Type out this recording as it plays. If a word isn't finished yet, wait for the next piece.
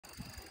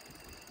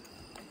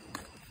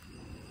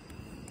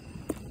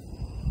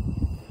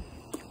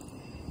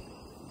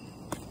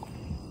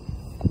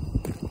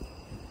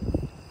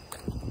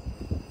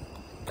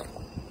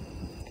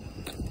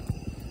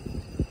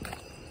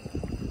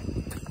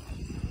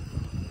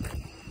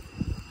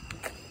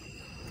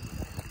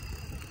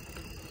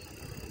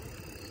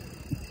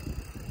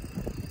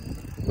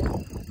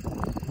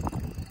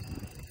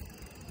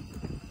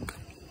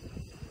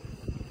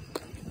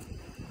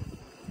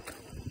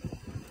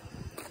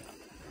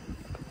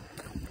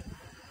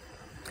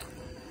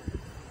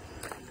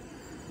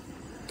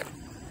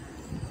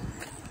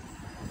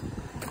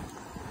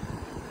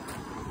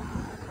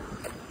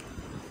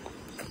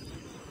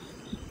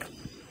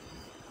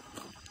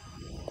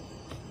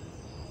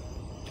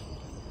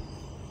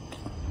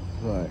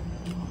Like,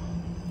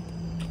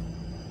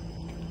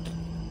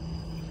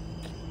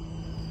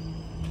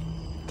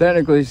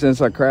 technically,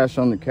 since I crashed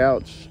on the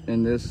couch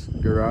in this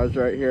garage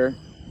right here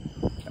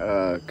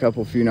a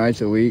few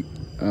nights a week,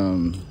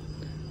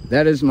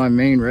 that is my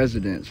main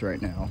residence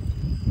right now.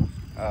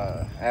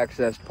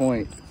 Access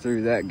point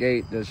through that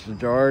gate that's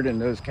ajarred,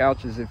 and those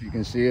couches, if you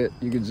can see it,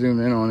 you can zoom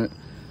in on it.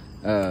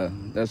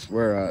 That's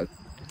where I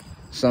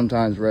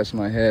sometimes rest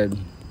my head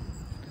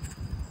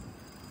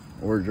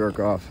or jerk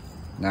off.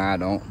 Nah, I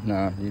don't.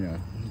 Nah, you know,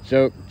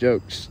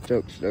 jokes.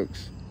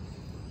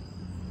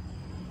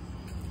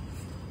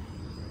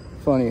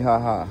 Funny,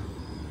 haha.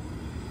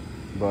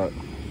 But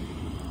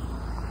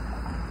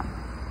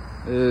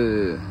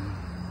it's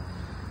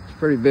a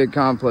pretty big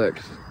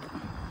complex.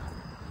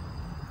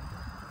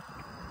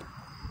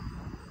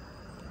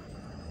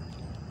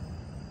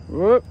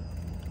 Whoop.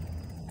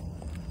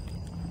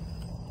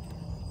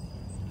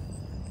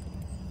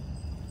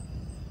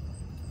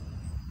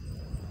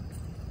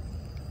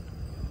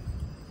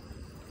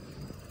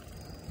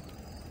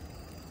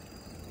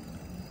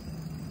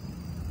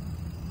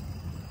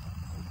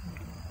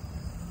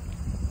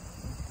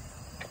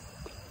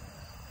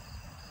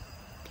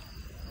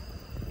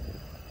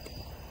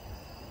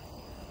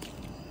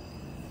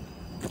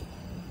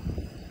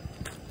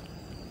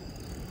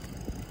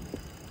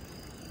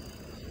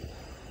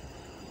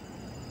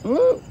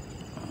 Woo.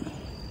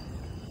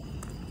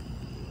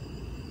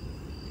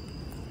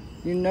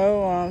 You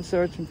know I'm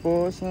searching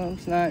for some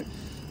snipes,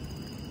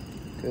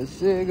 'cause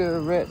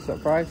cigarettes are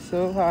priced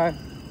so high.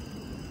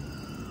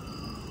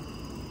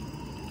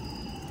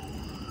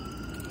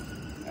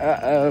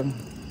 Uh-oh,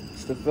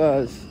 it's the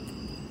fuzz.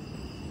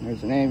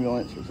 There's an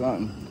ambulance or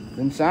something.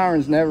 Them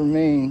sirens never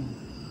mean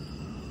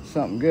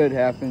something good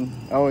happened.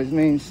 Always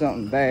means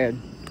something bad.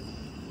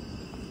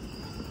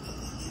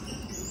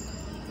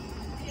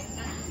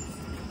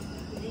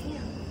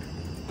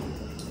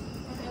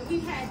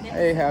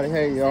 Hey, howdy,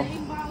 hey, y'all.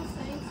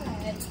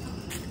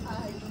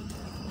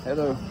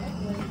 Hello.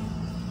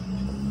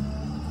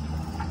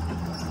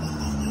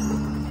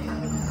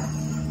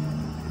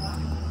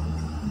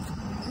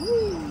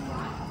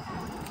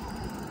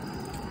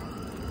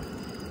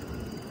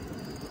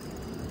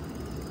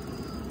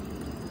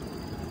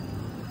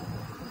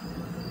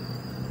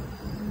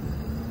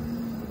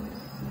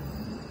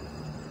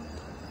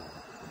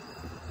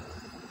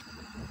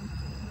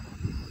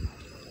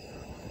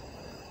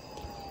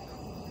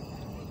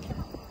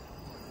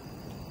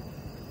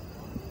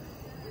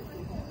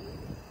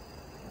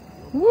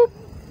 Whoop.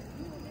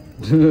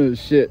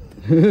 Shit.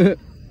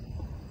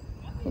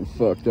 I'm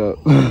fucked up.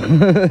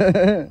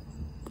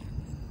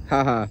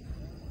 Haha.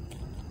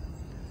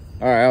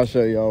 Alright, I'll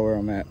show y'all where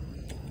I'm at.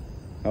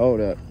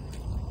 Hold up.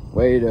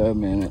 Wait a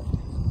minute.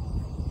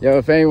 Yo,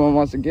 if anyone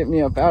wants to get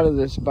me up out of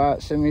this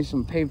spot, send me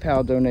some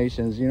PayPal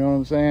donations, you know what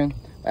I'm saying?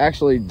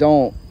 Actually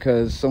don't,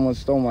 because someone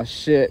stole my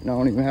shit and I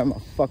don't even have my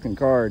fucking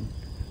card.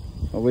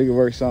 But we can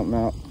work something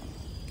out.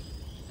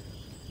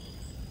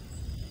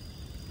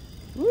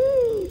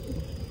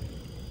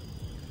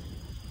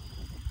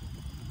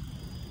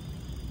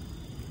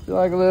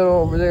 Like a little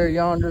over there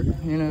yonder,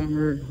 you know,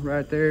 we're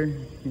right there, you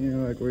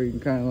know, like where you can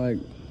kind of like,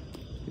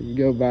 if you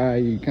go by,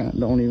 you kind of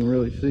don't even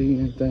really see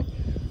anything.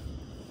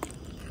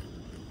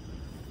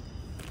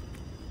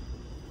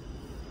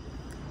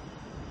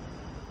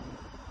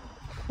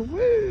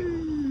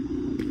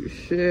 Woo!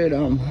 Shit,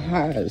 I'm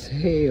high as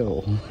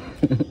hell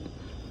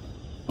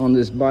on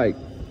this bike.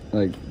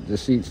 Like, the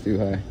seat's too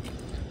high.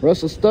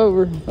 Russell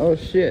Stover, oh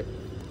shit.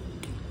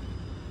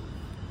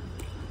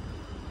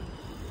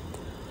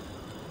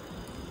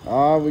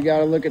 Oh, we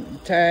gotta look at the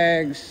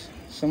tags.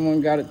 Someone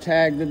gotta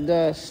tag the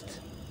dust.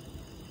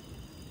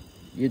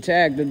 You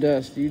tag the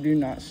dust, you do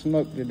not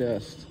smoke the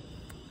dust.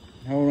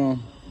 Hold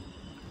on.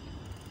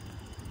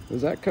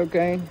 Was that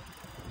cocaine?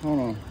 Hold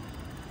on.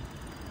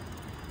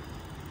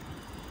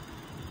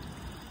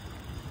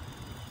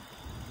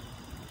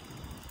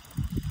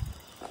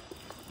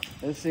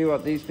 Let's see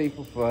what these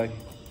people play.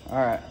 All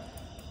right.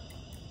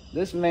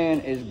 This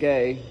man is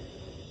gay.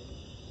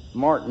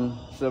 Martin.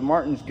 So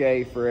Martin's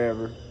gay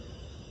forever.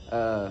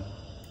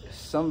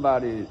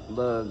 Somebody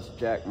loves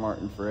Jack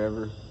Martin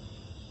forever.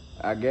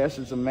 I guess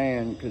it's a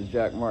man because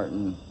Jack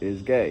Martin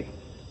is gay.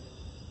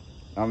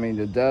 I mean,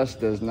 the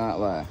dust does not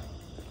lie.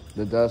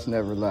 The dust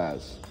never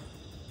lies.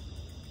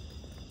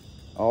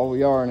 All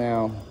we are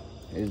now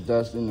is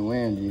dust in the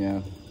wind, you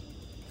know.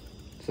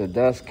 So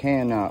dust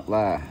cannot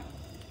lie.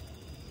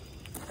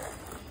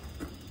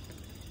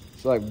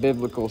 It's like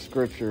biblical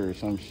scripture or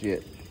some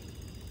shit.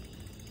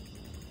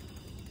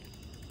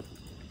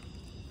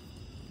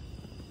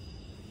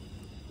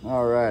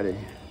 Alrighty.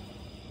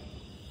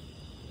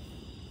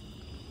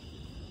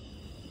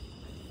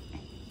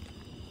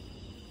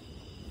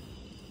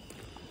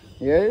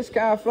 Yeah, it's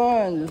kind of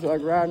fun, just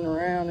like riding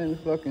around in the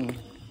fucking,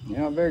 you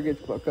know, I better get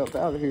the fuck up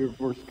out of here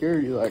before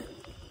security, like,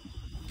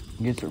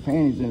 gets their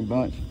panties in a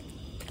bunch.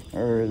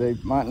 Or they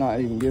might not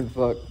even give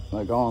a fuck,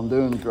 like all I'm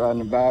doing is riding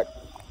the back.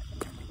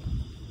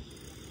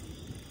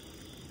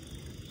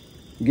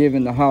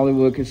 giving the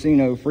Hollywood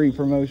Casino free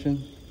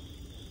promotion.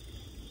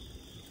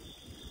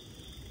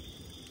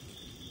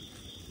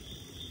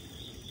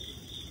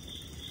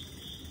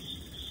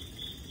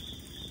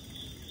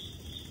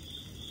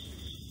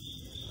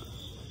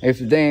 If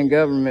the damn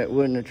government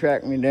wouldn't have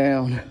tracked me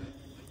down,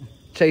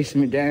 chased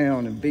me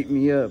down and beat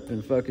me up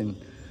and fucking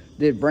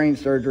did brain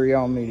surgery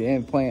on me to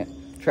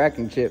implant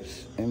tracking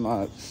chips in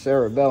my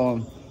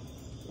cerebellum,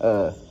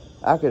 I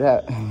could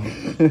have...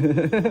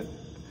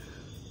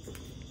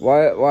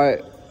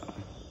 Why?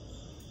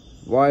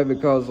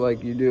 Because,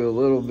 like, you do a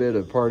little bit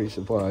of party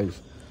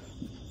supplies,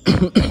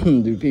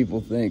 do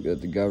people think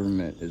that the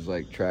government is,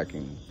 like,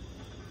 tracking?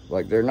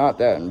 Like, they're not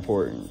that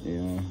important, you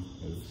know?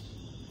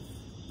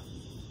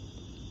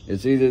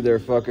 It's either they're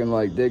fucking,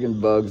 like, digging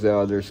bugs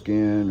out of their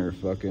skin or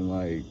fucking,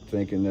 like,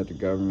 thinking that the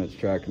government's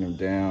tracking them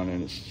down,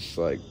 and it's just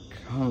like,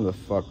 come the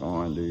fuck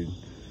on, dude.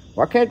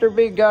 Why can't there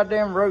be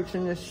goddamn roach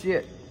in this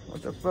shit?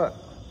 What the fuck?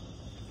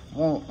 I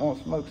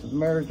want smoke some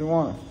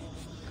marijuana.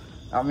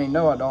 I mean,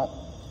 no, I don't.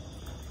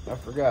 I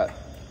forgot.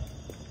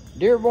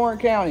 Dearborn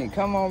County,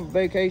 come on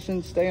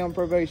vacation, stay on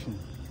probation.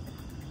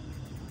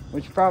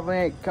 Which you probably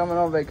ain't coming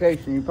on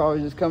vacation. You're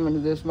probably just coming to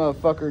this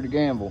motherfucker to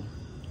gamble.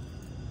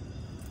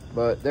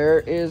 But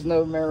there is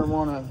no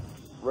marijuana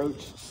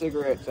roach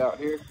cigarettes out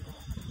here.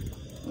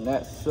 And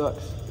that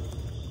sucks.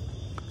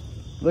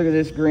 Look at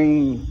this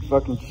green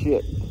fucking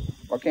shit.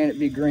 Why can't it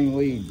be green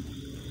weed?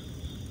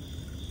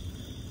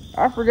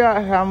 I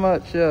forgot how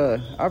much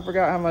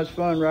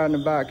fun riding a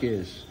bike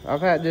is. I've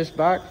had this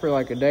bike for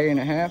like a day and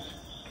a half.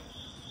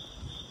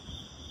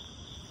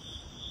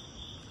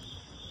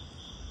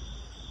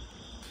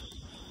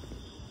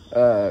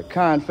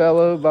 Kind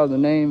fellow by the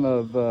name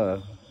of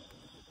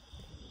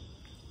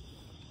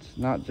it's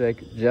not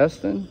Jake,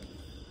 Justin.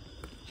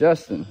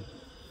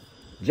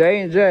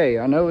 J&J,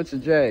 I know it's a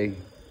J.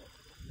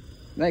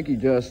 Thank you,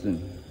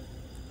 Justin.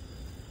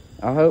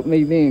 I hope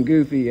me being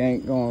goofy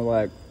ain't gonna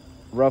like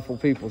ruffle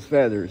people's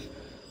feathers.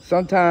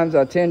 Sometimes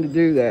I tend to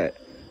do that.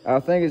 I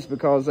think it's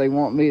because they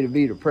want me to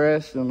be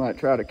depressed and like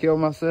try to kill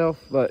myself,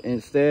 but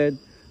instead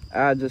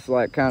I just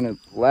like kind of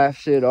laugh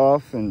shit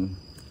off and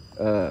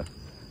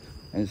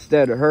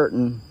instead of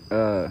hurting,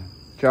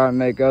 try to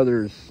make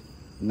others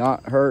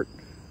not hurt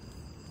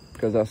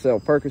because I sell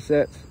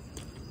Percocets.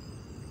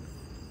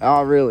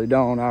 I really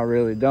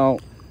don't.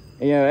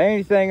 You know,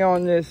 anything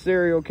on this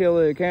serial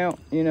killer account,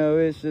 you know,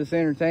 it's just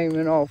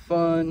entertainment, all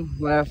fun,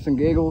 laughs and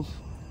giggles.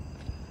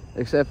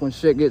 Except when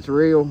shit gets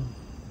real.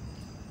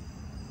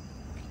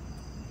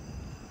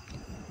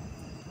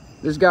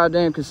 This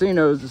goddamn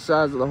casino is the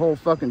size of the whole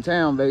fucking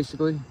town,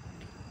 basically.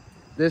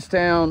 This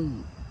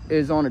town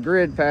is on a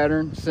grid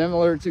pattern,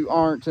 similar to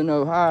Arlington,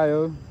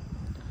 Ohio.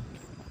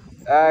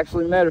 I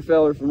actually met a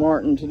fella from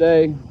Arlington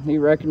today. He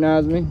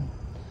recognized me.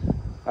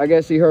 I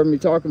guess he heard me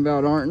talking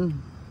about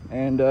Arlington.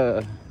 And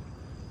then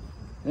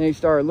he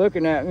started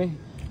looking at me.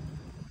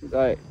 He's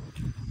like,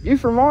 "You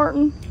from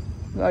Arlington?"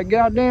 Like,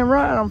 goddamn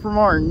right, I'm from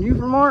Arlington. You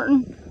from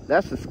Arlington?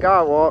 That's the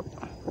Skywalk.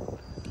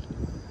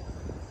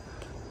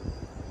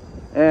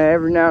 And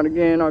every now and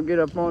again, I'll get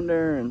up on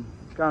there and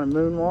kind of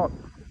moonwalk.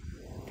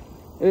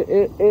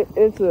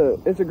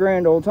 It's a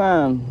grand old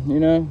time, you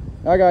know.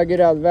 I gotta get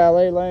out of the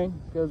valet lane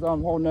because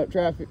I'm holding up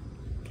traffic.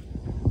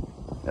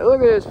 Now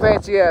look at this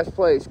fancy ass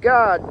place.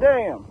 God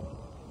damn.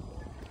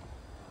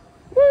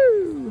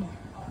 Woo!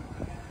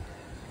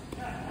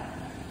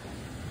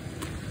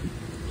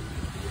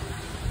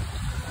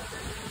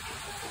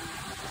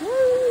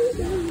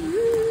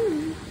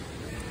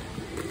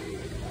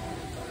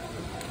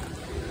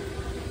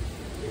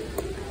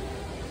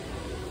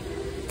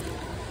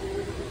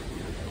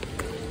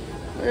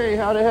 Hey,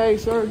 howdy, hey,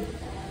 sir.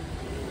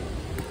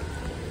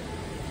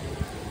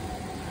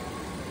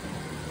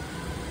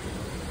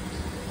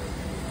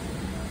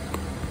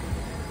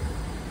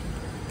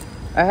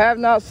 I have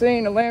not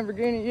seen a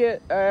Lamborghini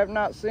yet. I have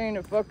not seen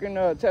a fucking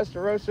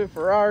Testarossa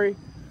Ferrari.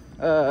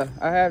 I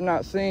have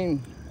not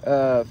seen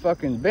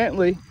fucking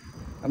Bentley.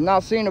 I've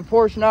not seen a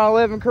Porsche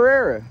 911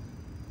 Carrera.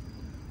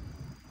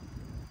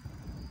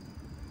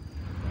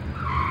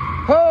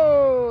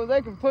 Oh,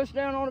 they can push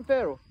down on the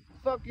pedal.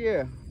 Fuck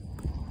yeah.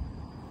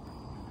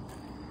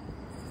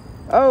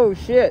 Oh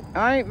shit,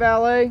 I ain't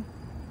valet.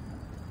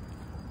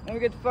 Let me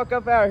get the fuck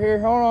up out of here.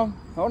 Hold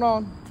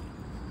on.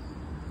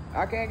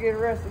 I can't get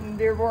arrested in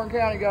Dearborn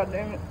County,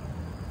 goddammit.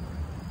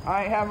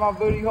 I ain't have my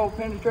booty hole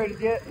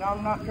penetrated yet, and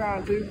I'm not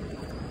trying to.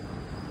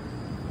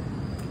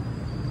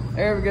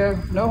 There we go.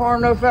 No harm,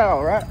 no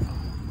foul, right?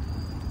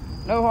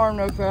 No harm,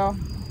 no foul.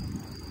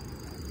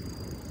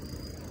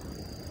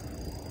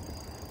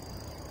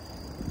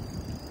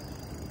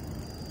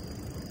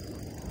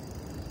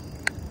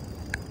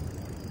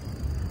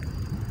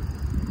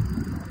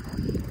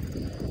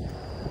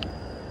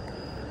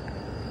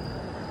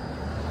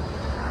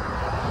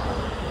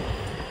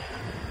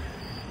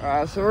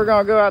 Alright, so we're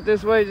gonna go out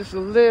this way just a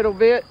little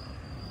bit,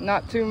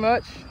 not too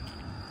much.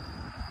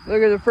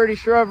 Look at the pretty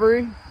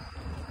shrubbery.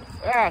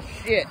 Ah,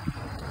 shit.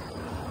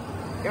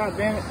 God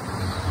damn it.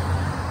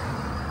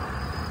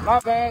 My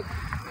bad.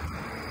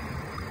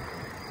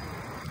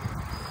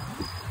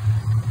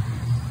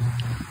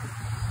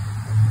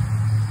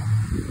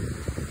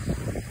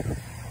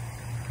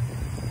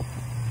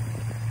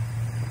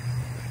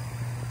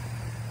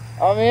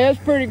 I mean, that's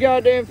pretty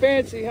goddamn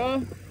fancy, huh?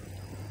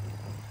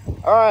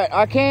 All right,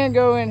 I can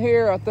go in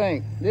here, I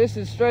think. This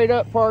is straight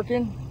up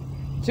parking.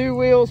 2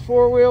 wheels,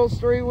 4 wheels,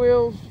 3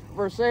 wheels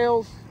for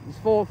sales. It's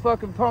full of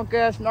fucking punk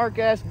ass, narc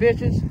ass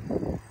bitches.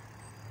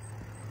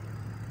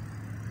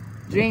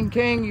 Gene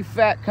King, you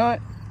fat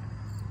cunt.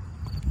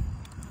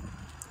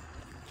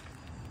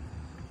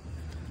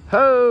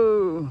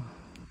 Ho!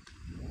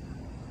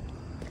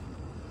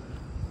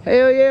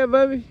 Hell yeah,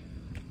 baby.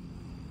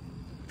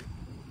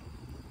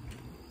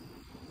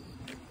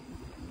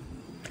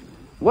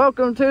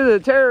 Welcome to the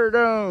Terror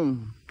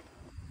Dome.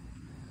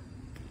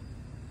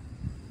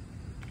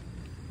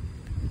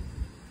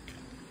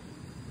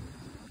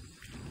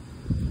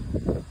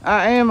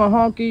 I am a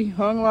honky,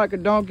 hung like a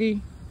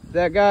donkey,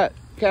 that got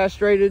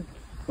castrated,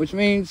 which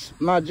means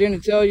my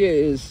genitalia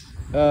is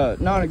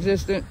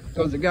non-existent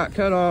because it got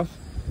cut off.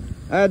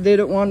 I did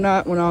it one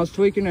night when I was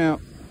tweaking out.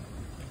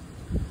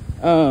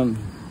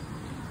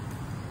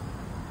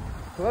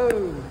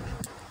 Whoa.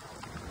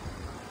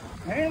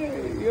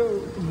 Hey,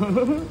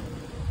 yo.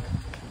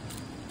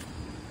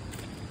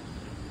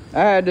 I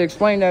had to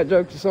explain that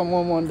joke to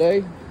someone one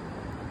day.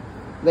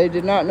 They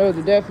did not know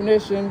the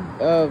definition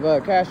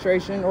of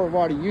castration or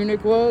what a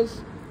eunuch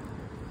was.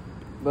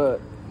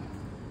 But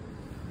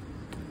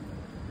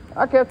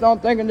I kept on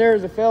thinking there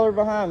was a feller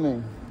behind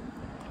me.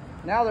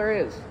 Now there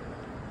is.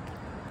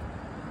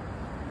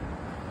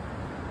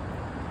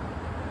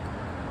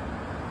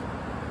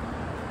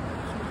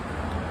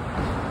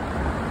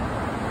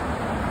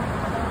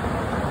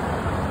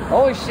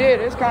 Holy shit,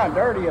 it's kind of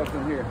dirty up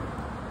in here.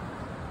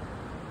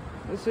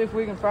 Let's see if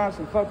we can find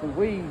some fucking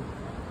weed.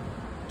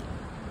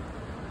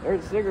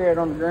 There's a cigarette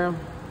on the ground.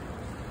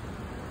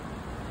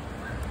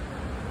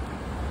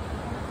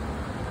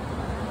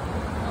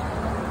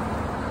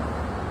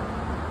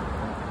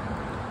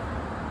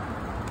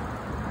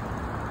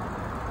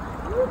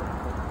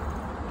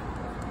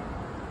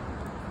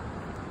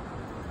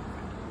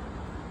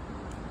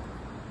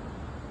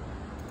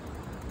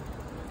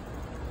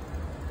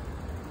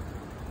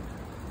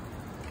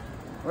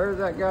 Where's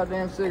that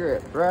goddamn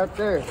cigarette? Right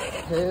there.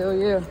 Hell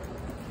yeah.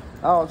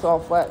 Oh, it's all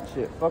flat and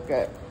shit. Fuck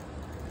that.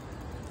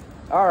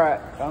 Alright,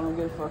 I'm gonna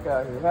get the fuck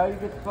out of here. How do you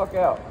get the fuck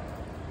out?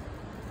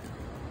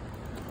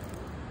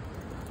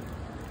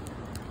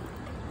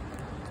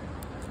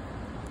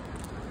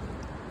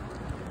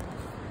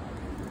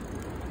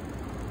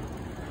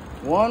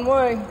 One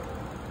way.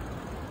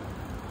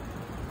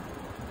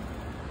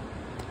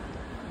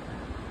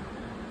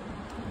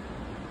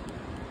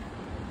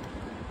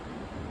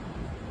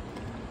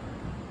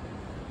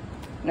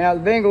 Now,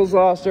 the Bengals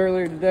lost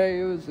earlier today.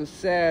 It was a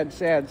sad,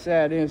 sad,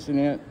 sad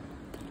incident.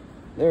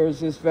 There was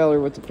this fella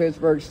with the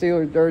Pittsburgh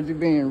Steelers jersey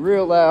being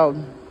real loud.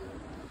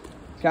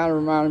 Kind of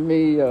reminded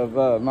me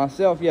of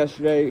myself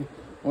yesterday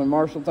when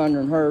Marshall Thunder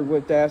and Herd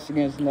whipped ass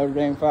against the Notre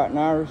Dame Fighting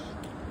Irish.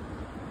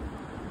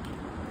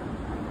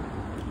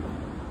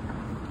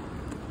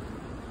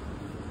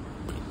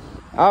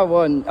 I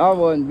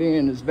wasn't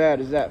being as bad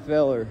as that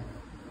fella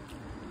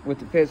with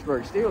the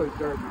Pittsburgh Steelers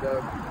jersey,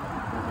 though.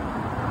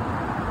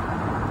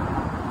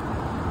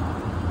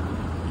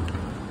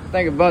 I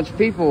think a bunch of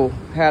people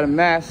had a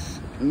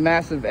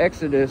massive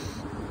exodus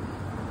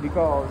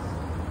because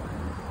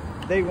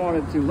they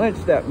wanted to lynch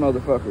that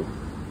motherfucker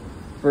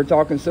for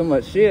talking so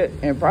much shit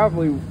and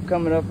probably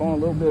coming up on a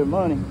little bit of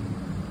money.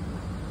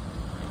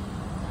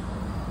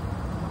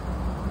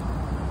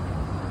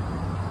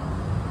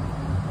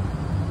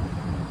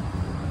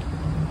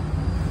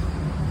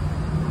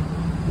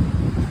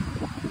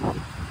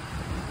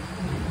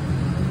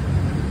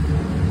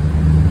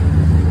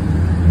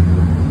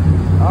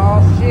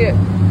 Oh shit.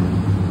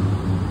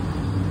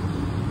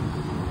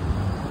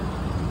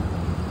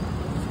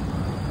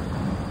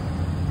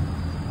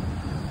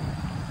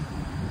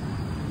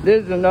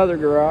 This is another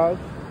garage.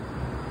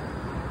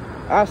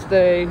 I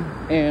stay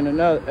in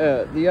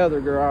the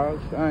other garage.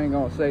 I ain't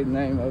gonna say the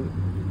name of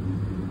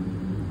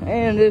it.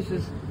 And this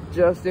is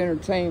just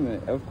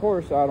entertainment. Of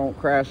course I don't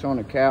crash on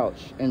a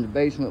couch in the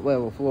basement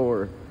level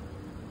floor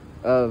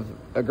of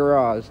a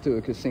garage to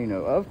a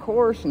casino. Of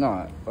course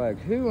not. Like,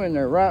 who in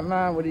their right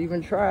mind would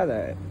even try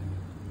that?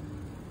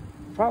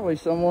 Probably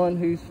someone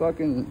who's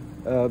fucking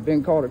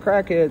been called a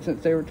crackhead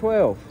since they were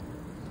 12.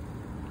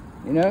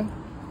 You know?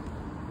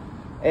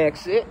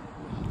 Exit,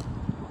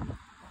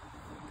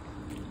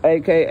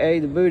 aka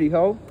the booty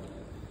hole.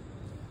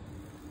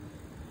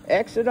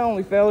 Exit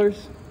only,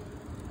 fellers.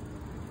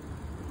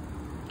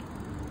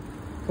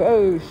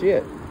 Oh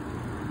shit.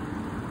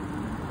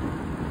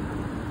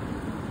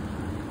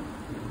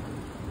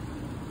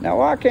 Now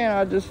why can't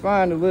I just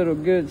find a little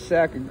good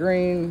sack of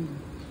green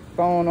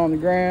falling on the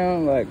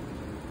ground? Like,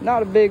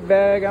 not a big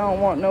bag. I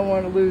don't want no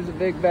one to lose a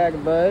big bag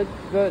of bud,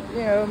 but you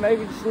know,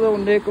 maybe just a little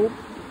nickel.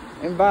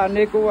 And by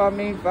nickel, I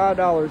mean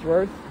 $5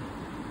 worth.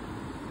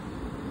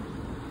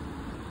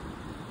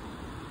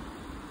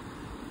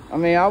 I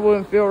mean, I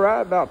wouldn't feel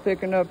right about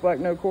picking up like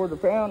no quarter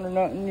pound or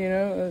nothing, you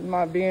know. It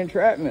might be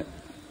entrapment.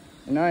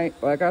 And I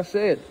ain't, like I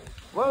said,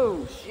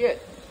 whoa,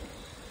 shit.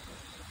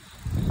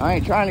 I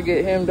ain't trying to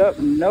get hemmed up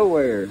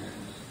nowhere.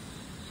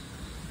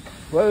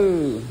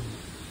 Whoa.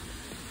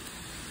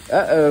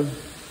 Uh-oh.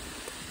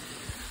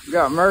 We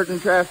got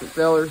emerging traffic,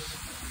 fellers.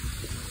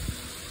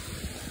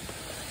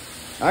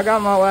 I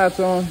got my lights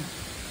on.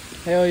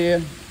 Hell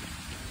yeah.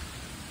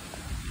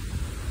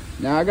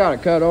 Now I gotta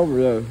cut over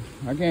though.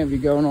 I can't be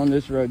going on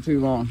this road too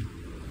long.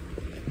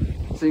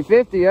 See,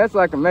 50, that's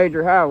like a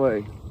major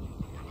highway.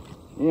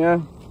 You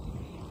know?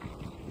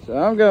 So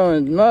I'm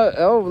going,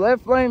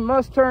 left lane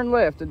must turn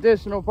left,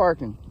 additional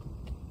parking.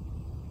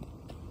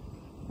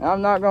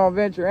 I'm not gonna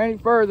venture any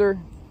further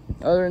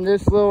other than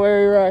this little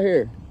area right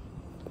here.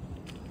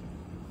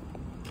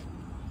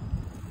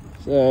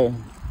 So,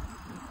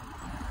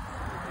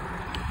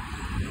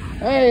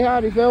 hey,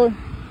 howdy fella.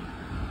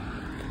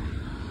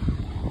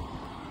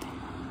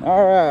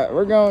 All right,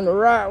 we're going the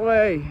right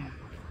way.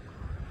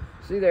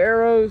 See the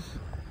arrows?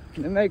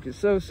 They make it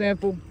so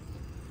simple.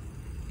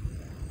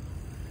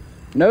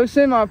 No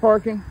semi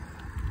parking.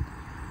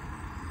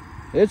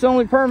 It's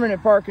only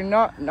permanent parking,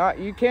 not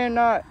you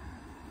cannot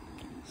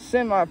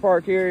semi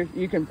park here.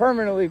 You can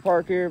permanently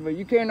park here, but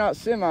you cannot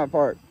semi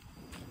park.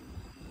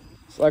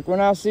 It's like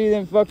when I see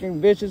them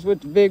fucking bitches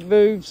with the big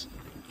boobs,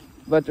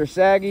 but they're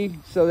saggy,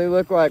 so they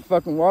look like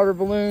fucking water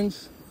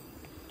balloons.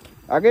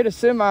 I get a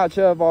semi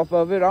chub off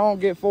of it. I don't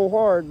get full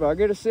hard, but I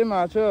get a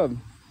semi chub.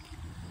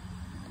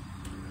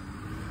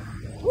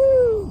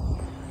 Woo!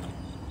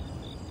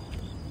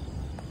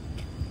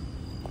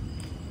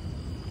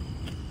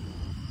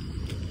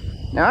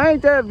 Now,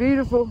 ain't that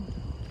beautiful?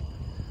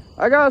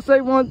 I gotta say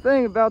one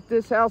thing about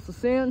this House of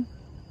Sin.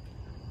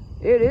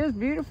 It is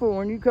beautiful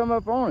when you come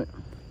up on it.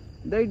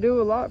 They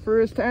do a lot for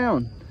this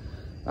town.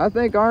 I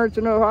think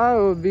Arlington,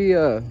 Ohio would be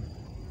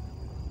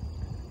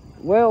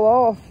well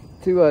off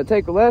to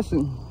take a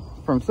lesson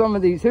from some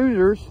of these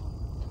Hoosiers.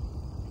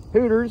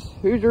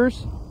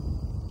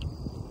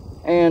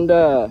 And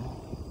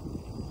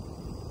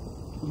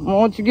why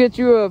don't you get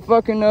you a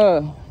fucking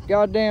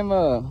goddamn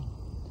a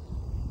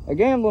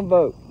gambling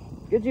boat?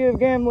 Get you a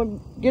gambling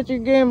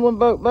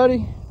boat, buddy.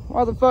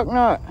 Why the fuck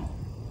not?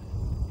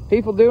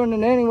 People doing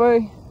it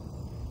anyway.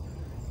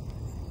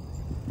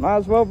 Might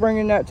as well bring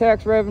in that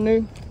tax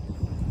revenue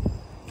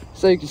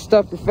so you can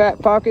stuff your fat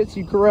pockets,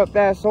 you corrupt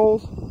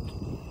assholes.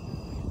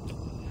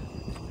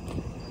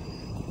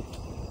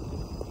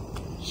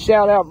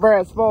 Shout out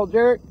Brad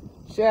Spalderick.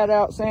 Shout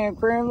out Sam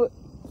Cramlett.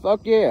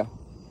 Fuck yeah.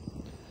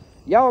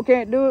 Y'all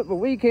can't do it, but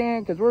we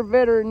can, because we're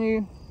better than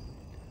you.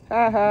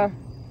 Ha ha.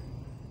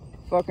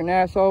 Fucking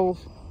assholes.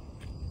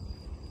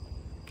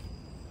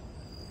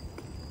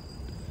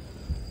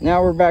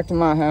 Now we're back to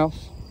my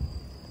house.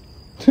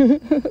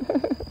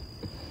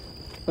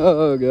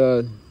 Oh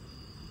God.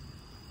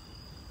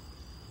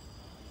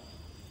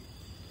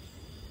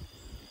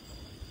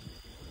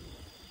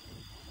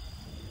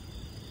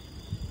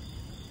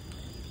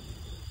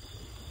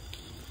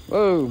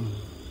 Whoa.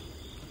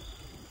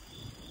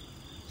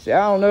 See, I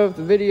don't know if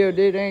the video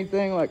did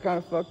anything like kind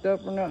of fucked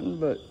up or nothing,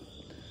 but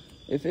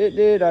if it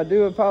did, I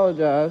do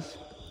apologize.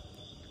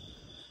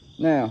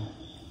 Now,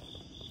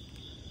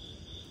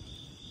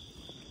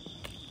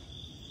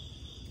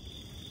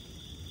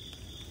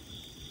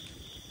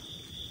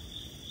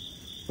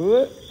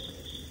 what?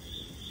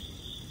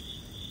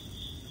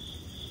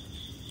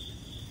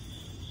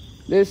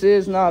 This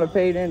is not a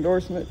paid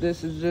endorsement.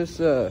 This is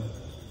just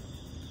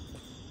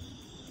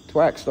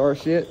twack star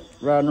shit,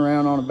 riding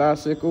around on a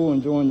bicycle,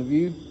 enjoying the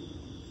view.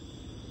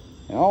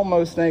 I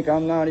almost think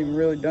I'm not even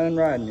really done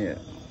riding yet.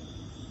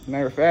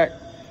 Matter of fact,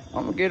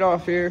 I'm gonna get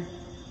off here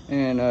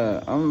and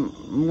I'm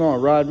gonna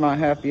ride my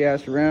happy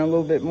ass around a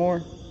little bit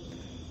more.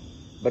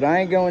 But I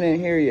ain't going in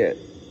here yet.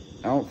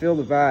 I don't feel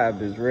the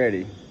vibe is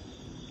ready.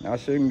 I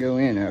shouldn't go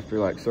in after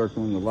like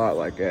circling the lot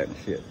like that and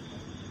shit.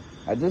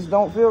 I just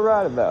don't feel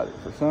right about it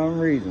for some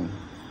reason.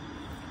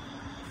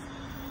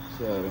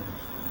 So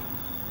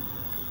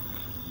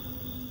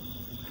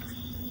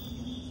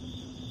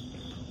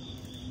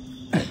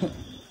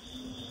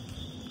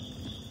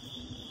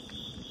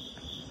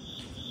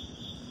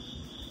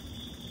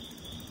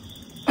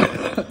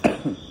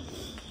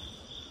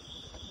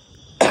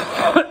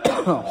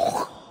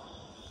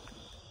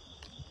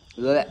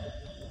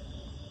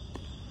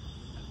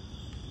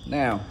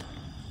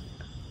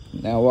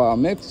Now what I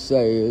meant to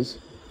say is,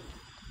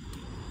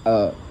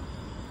 I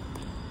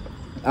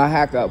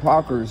hack up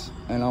hawkers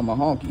and I'm a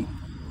honky.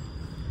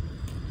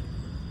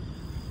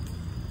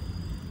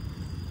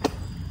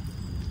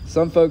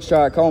 Some folks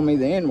try to call me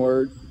the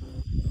N-word,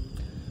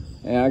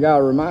 and I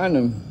gotta remind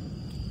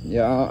them,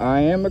 yeah,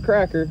 I am a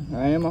cracker,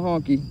 I am a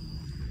honky,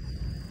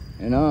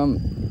 and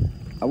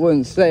I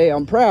wouldn't say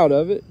I'm proud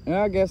of it, and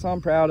I guess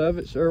I'm proud of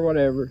it, sure,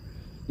 whatever.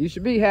 You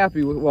should be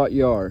happy with what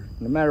you are,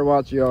 no matter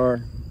what you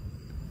are.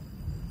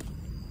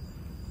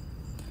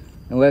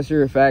 Unless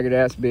you're a faggot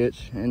ass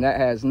bitch, and that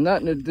has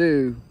nothing to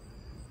do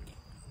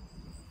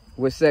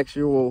with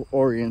sexual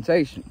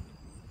orientation.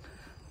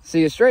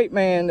 See, a straight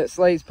man that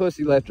slays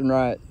pussy left and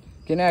right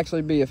can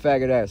actually be a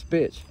faggot ass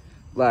bitch,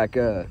 like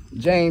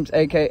James,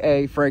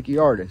 aka Frankie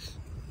Artis.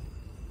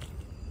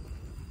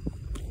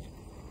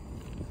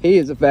 he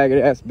is a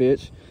faggot ass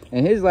bitch.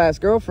 And his last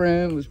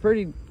girlfriend was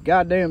pretty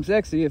goddamn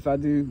sexy, if I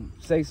do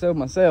say so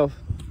myself.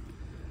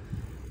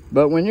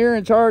 But when you're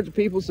in charge of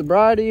people's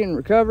sobriety and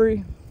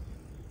recovery,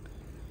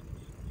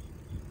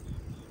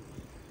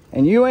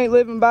 and you ain't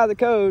living by the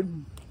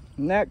code,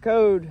 and that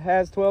code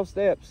has 12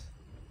 steps.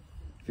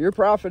 If you're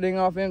profiting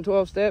off them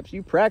 12 steps,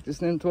 you practice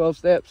them 12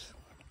 steps.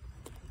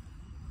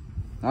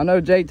 I know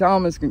Jay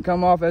Thomas can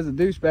come off as a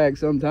douchebag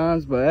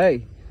sometimes, but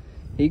hey,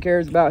 he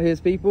cares about his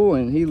people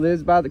and he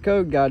lives by the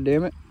code,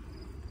 goddammit.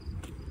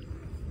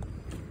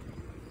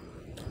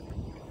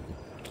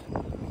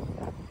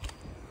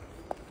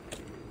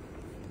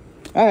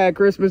 I had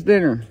Christmas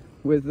dinner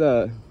with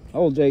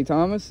old Jay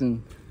Thomas,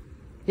 and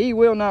he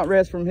will not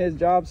rest from his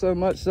job, so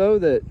much so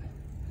that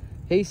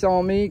he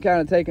saw me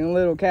kind of taking a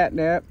little cat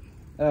nap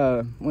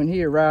when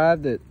he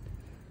arrived at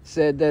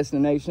said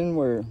destination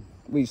where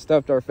we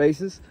stuffed our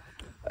faces.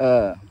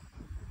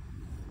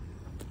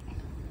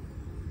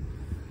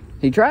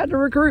 He tried to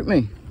recruit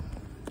me.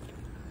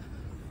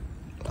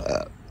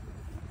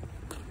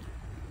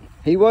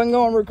 He wasn't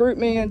going to recruit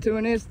me into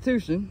an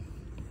institution.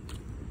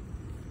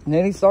 And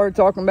then he started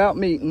talking about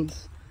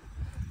meetings.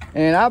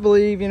 And I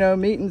believe, you know,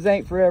 meetings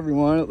ain't for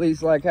everyone. At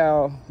least like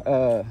how,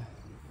 oh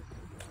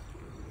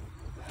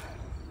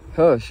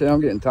shit, I'm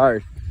getting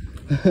tired.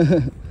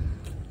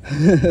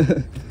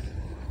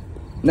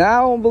 Now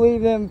I don't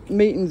believe them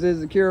meetings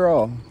is a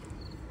cure-all.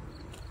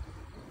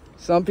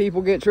 Some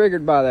people get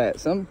triggered by that.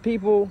 Some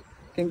people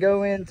can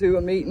go into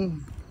a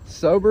meeting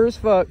sober as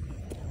fuck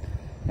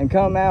and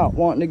come out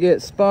wanting to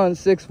get spun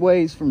 6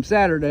 ways from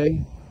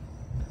Saturday.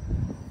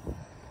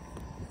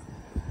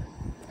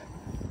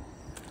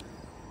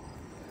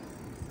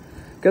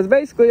 Because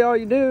basically all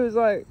you do is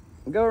like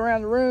go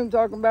around the room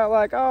talking about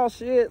like, oh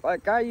shit,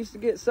 like I used to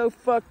get so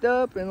fucked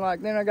up and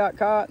like then I got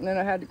caught and then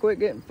I had to quit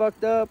getting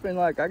fucked up, and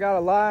like I gotta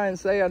lie and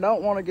say I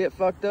don't want to get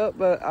fucked up,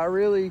 but I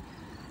really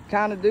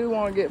kind of do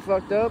want to get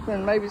fucked up,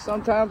 and maybe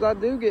sometimes I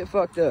do get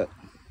fucked up.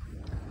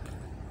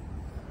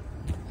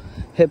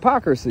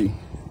 Hypocrisy.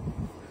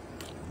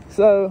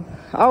 So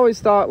I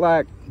always thought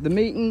like the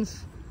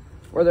meetings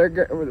where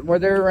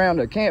they're around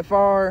a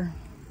campfire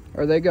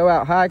or they go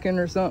out hiking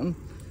or something,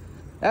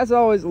 that's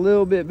always a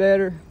little bit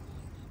better.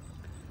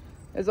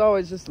 It's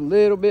always just a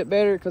little bit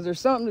better because there's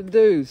something to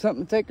do,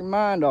 something to take your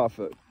mind off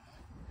of,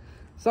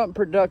 something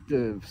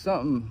productive,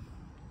 something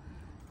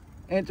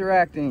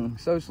interacting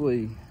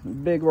socially,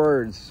 big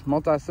words,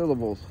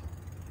 multi-syllables.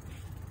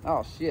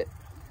 Oh shit.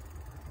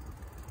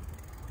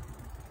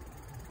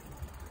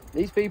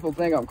 These people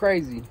think I'm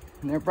crazy,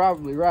 and they're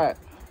probably right.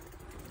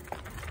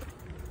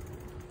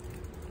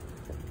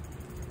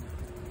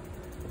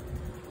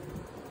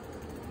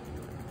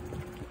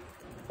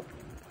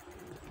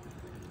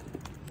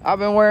 I've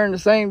been wearing the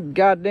same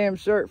goddamn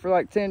shirt for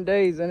like 10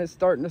 days and it's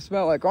starting to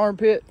smell like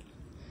armpit.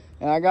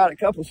 And I got a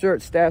couple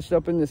shirts stashed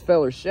up in this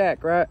feller's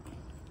shack, right?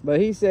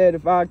 But he said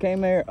if I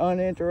came here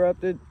unannounced,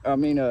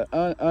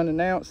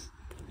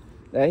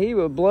 that he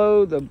would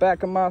blow the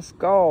back of my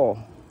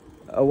skull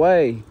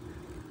away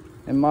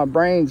and my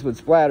brains would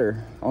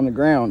splatter on the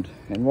ground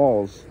and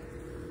walls.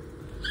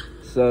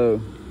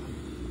 So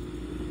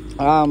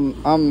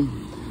I'm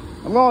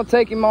gonna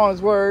take him on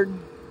his word,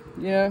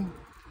 you know.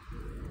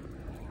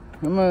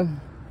 I'm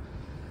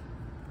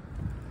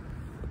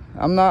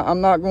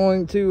not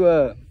going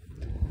to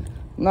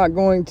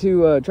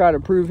try to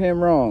prove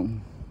him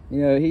wrong.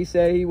 You know, he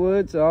said he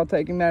would, so I'll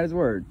take him at his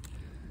word.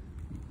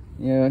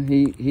 You know,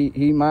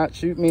 he might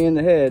shoot me in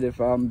the head if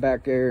I'm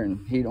back there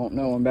and he don't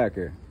know I'm back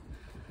there.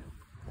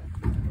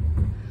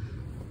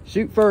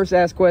 Shoot first,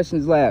 ask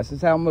questions last.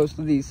 That's how most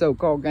of these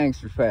so-called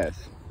gangsters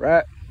pass,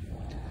 right?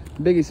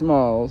 Biggie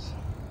Smalls.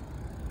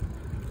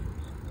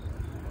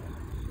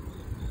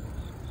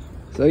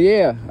 So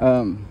yeah,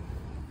 I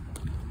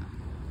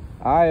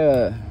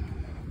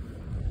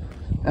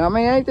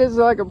mean, ain't this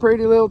like a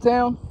pretty little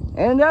town?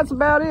 And that's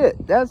about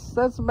it.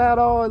 That's about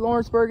all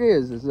Lawrenceburg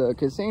is. It's a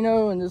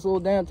casino in this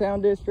little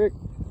downtown district.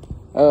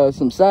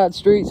 Some side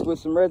streets with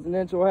some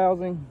residential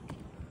housing.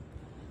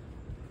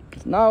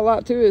 It's not a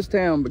lot to this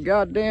town, but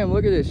goddamn,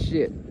 look at this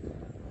shit.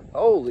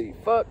 Holy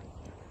fuck.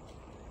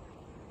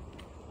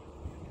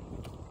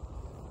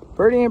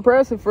 Pretty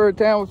impressive for a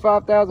town with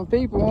 5,000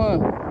 people, huh?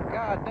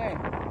 God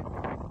damn.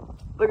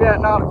 Look at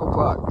that nautical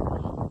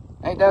clock.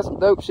 Ain't that some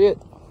dope shit?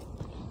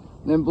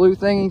 Them blue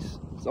thingies,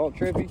 it's all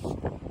trippy.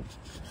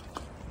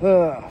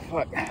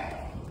 Fuck.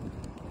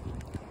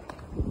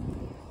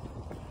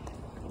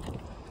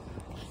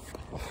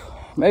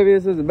 Maybe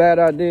this is a bad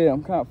idea.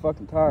 I'm kind of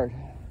fucking tired.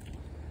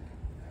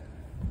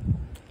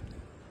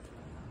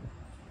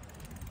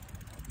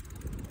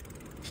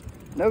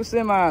 No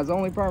semis,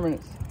 only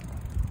permanents.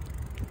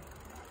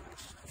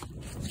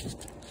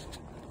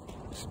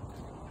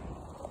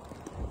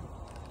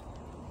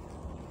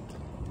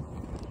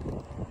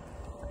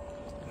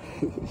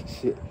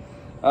 Shit,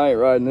 I ain't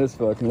riding this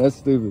fucking, that's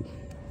stupid.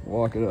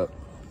 Walk it up.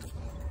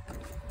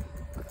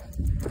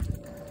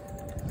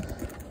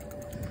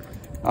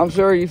 I'm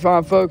sure you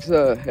find folks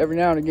every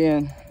now and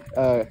again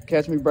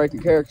catch me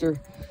breaking character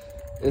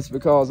it's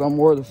because I'm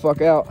wore the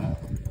fuck out.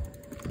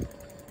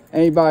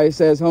 Anybody who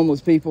says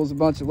homeless people's a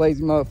bunch of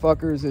lazy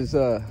motherfuckers is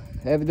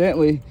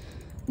evidently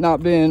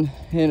not been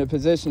in a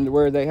position to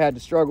where they had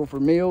to struggle for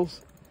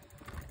meals.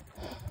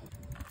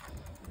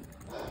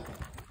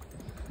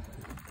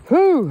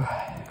 Whew.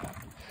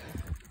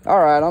 All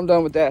right, I'm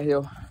done with that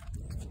hill.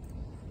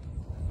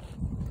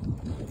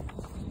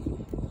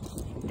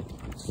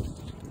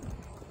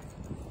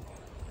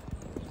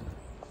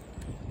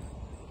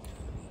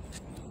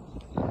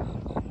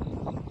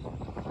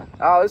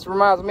 Oh, this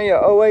reminds me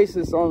of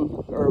Oasis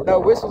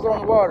Whistles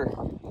on the Water.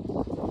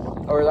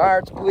 Or the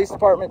Ironton Police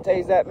Department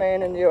tased that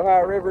man in the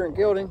Ohio River and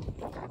killed him.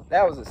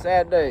 That was a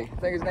sad day. I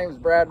think his name was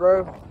Brad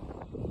Rowe.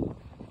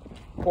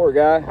 Poor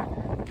guy.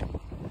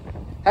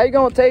 How you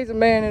gonna tase a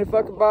man in a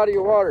fucking body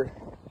of water?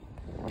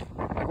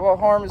 Like, what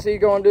harm is he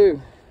gonna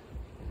do?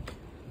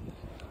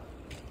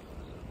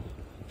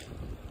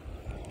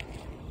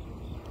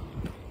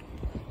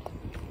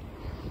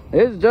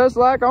 It's just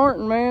like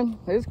Ironton, man.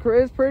 It's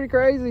pretty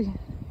crazy.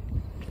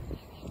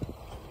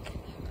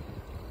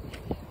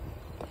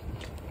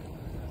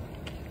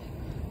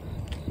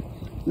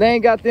 They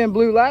ain't got them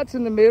blue lights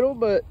in the middle,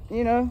 but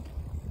you know,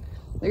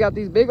 they got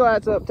these big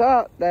lights up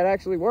top that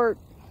actually work.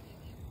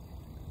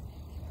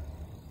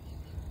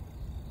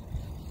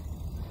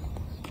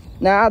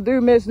 Now I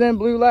do miss them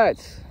blue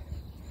lights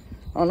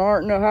on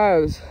Ironton,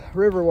 Ohio's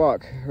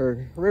Riverwalk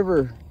or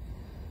River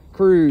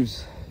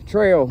Cruise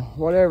Trail,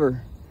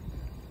 whatever.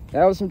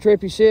 That was some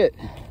trippy shit.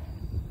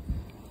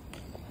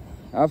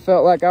 I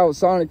felt like I was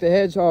Sonic the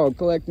Hedgehog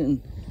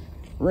collecting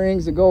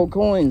rings of gold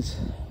coins.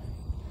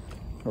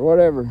 Or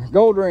whatever,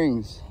 gold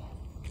rings.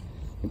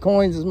 The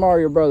coins is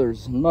Mario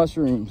Brothers and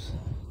mushrooms.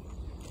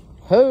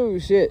 Oh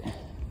shit.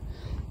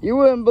 You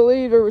wouldn't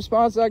believe the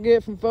response I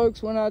get from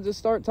folks when I just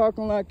start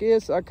talking like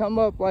this. I come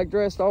up like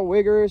dressed all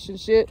wiggerish and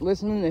shit,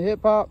 listening to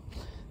hip hop.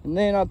 And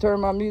then I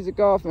turn my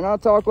music off and I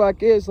talk like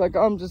this, like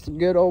I'm just a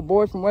good old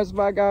boy from West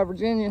Guy,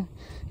 Virginia.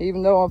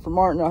 Even though I'm from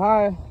Ironton,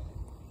 Ohio.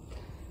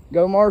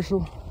 Go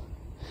Marshall.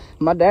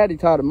 My daddy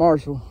taught at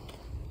Marshall.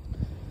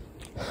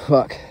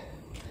 Fuck.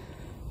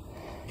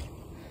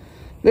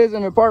 There's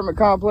an apartment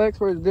complex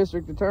where the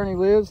district attorney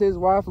lives. His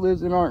wife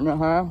lives in Ironton,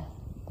 Ohio.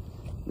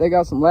 They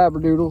got some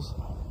labradoodles.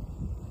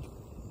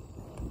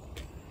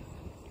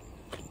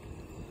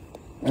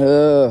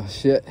 Oh,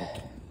 shit.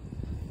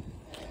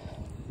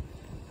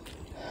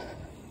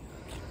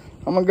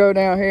 I'm gonna go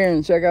down here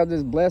and check out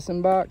this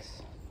blessing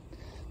box.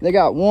 They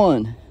got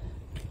one.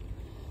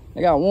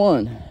 They got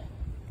one.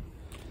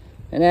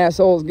 And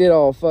assholes get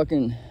all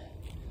fucking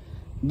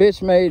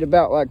bitch made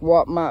about like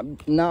what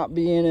might not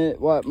be in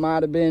it, what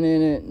might have been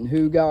in it, and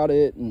who got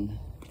it, and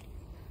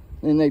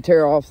then they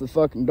tear off the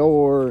fucking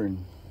door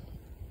and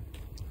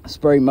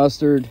spray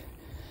mustard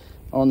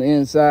on the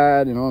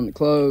inside and on the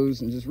clothes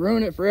and just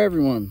ruin it for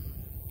everyone.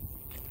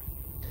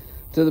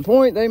 To the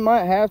point they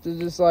might have to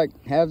just like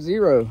have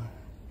zero.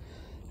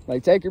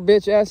 Like take your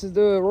bitch asses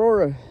to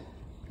Aurora.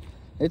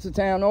 It's a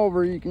town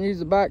over, you can use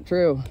the bike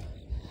trail.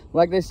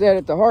 Like they said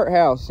at the Hart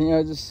House, you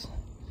know, just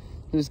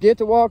get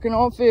to walking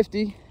on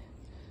 50.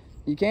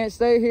 You can't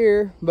stay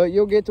here, but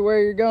you'll get to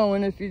where you're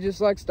going if you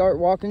just like start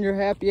walking your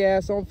happy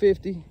ass on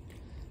 50.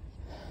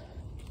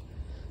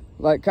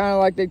 Like kind of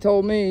like they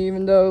told me,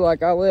 even though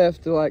like I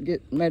left to like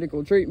get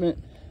medical treatment.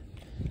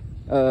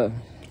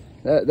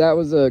 That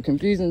was a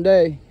confusing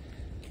day.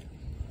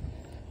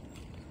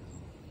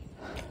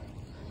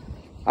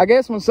 I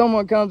guess when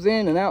someone comes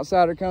in, an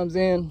outsider comes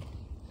in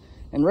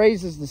and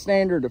raises the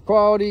standard of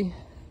quality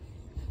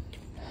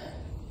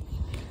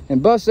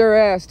and busts their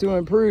ass to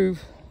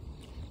improve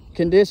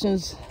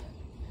conditions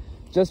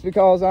just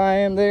because I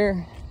am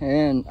there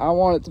and I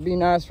want it to be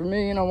nice for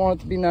me and I want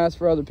it to be nice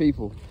for other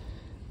people.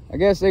 I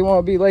guess they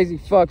want to be lazy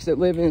fucks that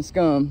live in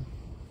scum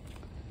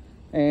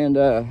and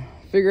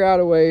figure out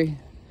a way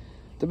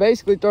to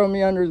basically throw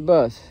me under the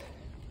bus.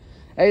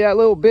 Hey, that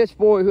little bitch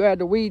boy who had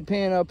the weed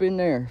pen up in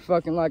there,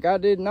 fucking like I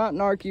did not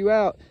narc you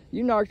out.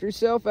 You knocked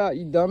yourself out,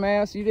 you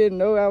dumbass. You didn't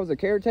know I was a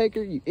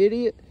caretaker, you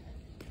idiot.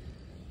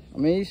 I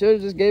mean, you should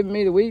have just given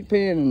me the weed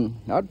pen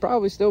and I'd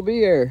probably still be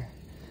there.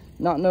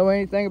 Not know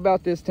anything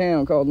about this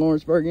town called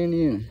Lawrenceburg,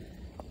 Indiana.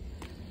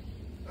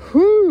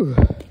 Whew.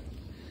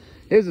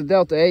 It was a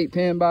Delta 8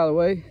 pen, by the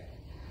way,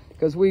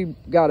 because we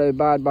got to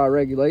abide by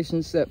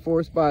regulations set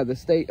forth by the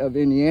state of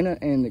Indiana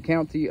and the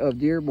county of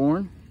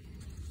Dearborn.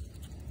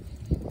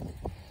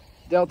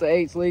 Delta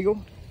 8's legal.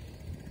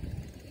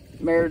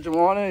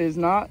 Marijuana is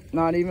not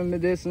even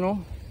medicinal.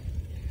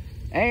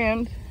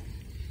 And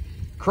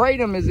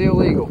kratom is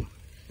illegal.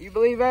 You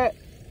believe that?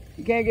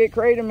 You can't get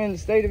kratom in the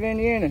state of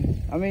Indiana.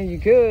 I mean, you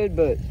could,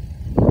 but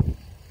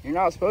you're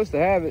not supposed to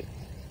have it.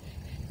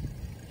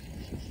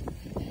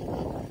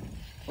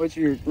 Which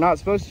you're not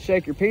supposed to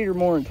shake your Peter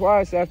more than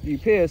twice after you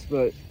piss,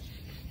 but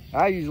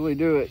I usually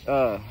do it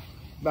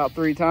about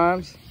 3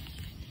 times.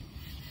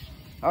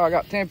 Oh, I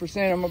got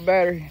 10% on my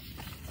battery.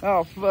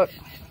 Oh, fuck.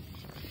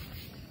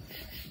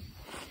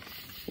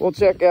 We'll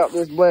check out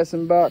this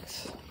blessing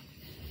box.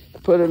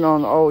 Put it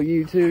on the old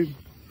YouTube.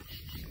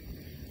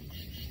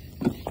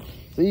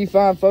 See you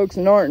fine folks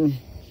in Arton.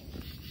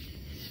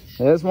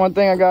 That's one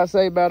thing I gotta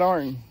say about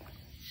Arton.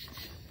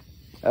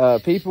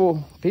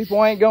 People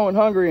ain't going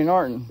hungry in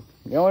Arton.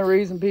 The only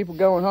reason people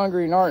going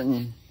hungry in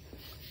Arton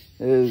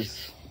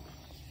is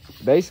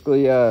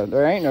basically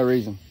there ain't no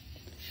reason.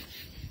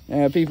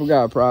 And people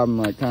got a problem,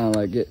 like kind of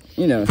like it,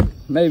 you know,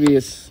 maybe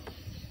it's,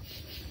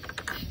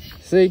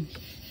 see,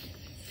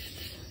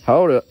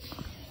 hold up.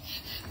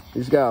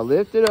 You just gotta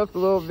lift it up a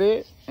little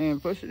bit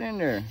and push it in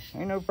there.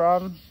 Ain't no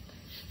problem.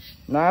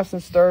 Nice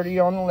and sturdy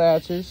on the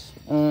latches.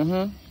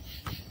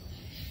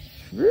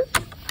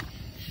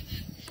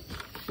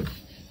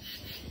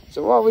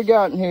 So what we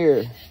got in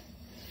here?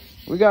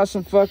 We got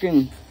some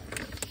fucking,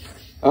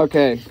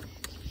 okay,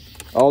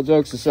 all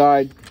jokes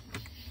aside,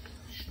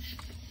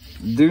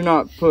 do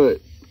not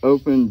put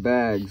open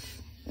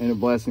bags in a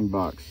blessing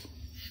box.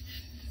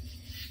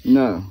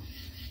 No,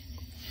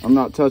 I'm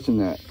not touching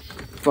that.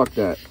 Fuck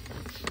that.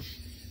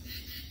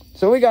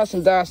 So we got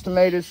some diced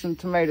tomatoes, some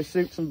tomato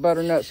soup, some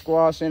butternut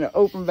squash, and an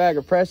open bag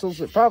of pretzels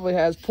that probably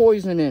has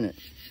poison in it.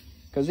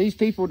 Because these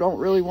people don't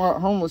really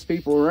want homeless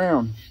people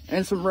around.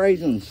 And some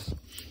raisins.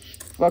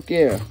 Fuck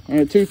yeah. And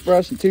a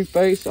toothbrush and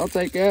toothpaste. I'll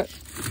take that.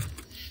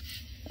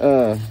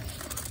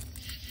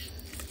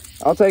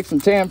 I'll take some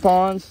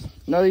tampons.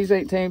 No, these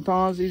ain't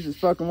tampons. These is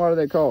fucking, what are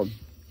they called?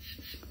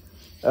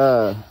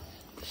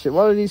 Shit,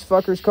 what are these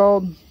fuckers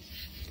called?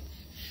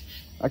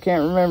 I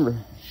can't remember.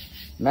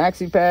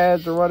 Maxi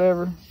pads or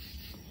whatever.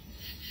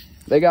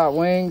 They got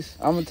wings.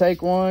 I'm gonna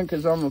take one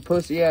because I'm a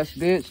pussy ass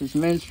bitch. It's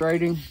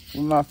menstruating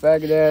with my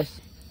faggot ass.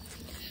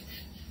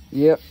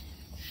 Yep.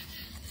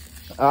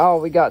 Oh,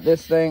 we got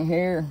this thing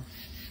here.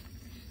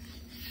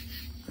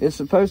 It's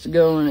supposed to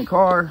go in a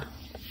car,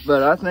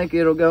 but I think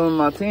it'll go in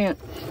my tent.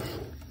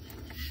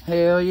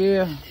 Hell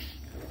yeah.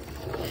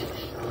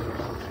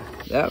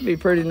 That'd be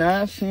pretty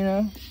nice, you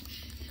know.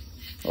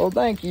 Well,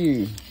 thank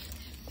you.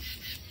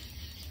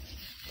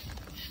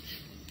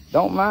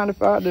 Don't mind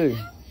if I do.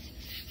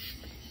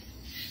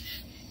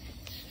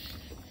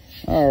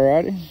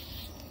 Alrighty.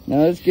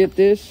 Now let's get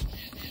this.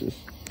 Just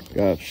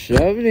gotta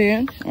shove it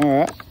in.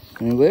 Alright.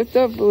 And lift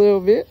up a little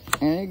bit.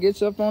 And it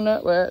gets up on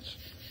that latch.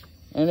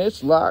 And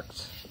it's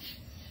locked.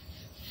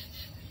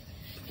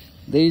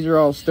 These are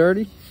all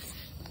sturdy.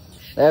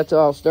 That's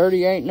all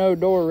sturdy. Ain't no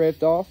door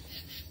ripped off.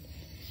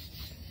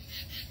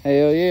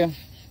 Hell yeah.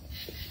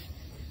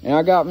 And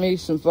I got me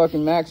some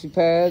fucking maxi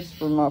pads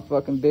for my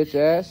fucking bitch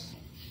ass.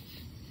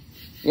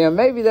 Yeah,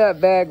 maybe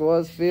that bag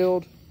was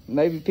filled.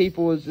 Maybe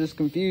people was just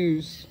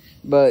confused.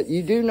 But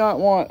you do not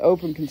want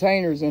open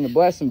containers in a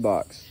blessing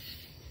box.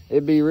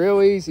 It'd be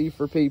real easy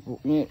for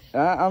people.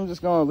 I'm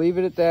just going to leave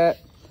it at that.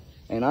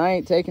 And I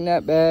ain't taking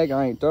that bag.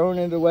 I ain't throwing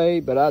it away.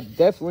 But I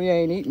definitely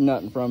ain't eating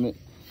nothing from it.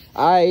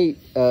 I ate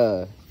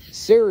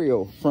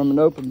cereal from an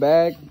open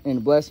bag in a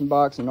blessing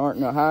box in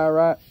Arton, Ohio,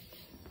 right?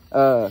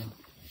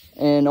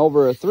 And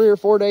over a 3 or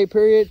 4 day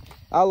period,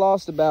 I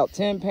lost about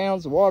 10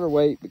 pounds of water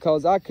weight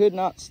because I could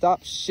not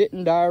stop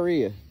shitting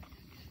diarrhea.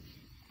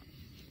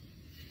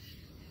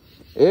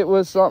 It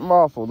was something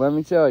awful, let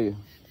me tell you.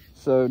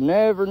 So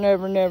never,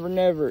 never, never,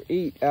 never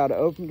eat out of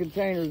open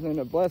containers in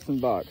a blessing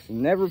box.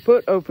 Never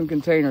put open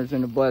containers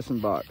in a blessing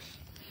box.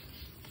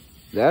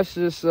 That's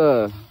just,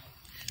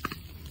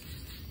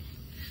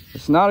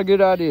 it's not a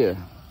good idea.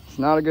 It's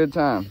not a good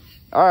time.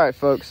 All right,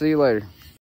 folks, see you later.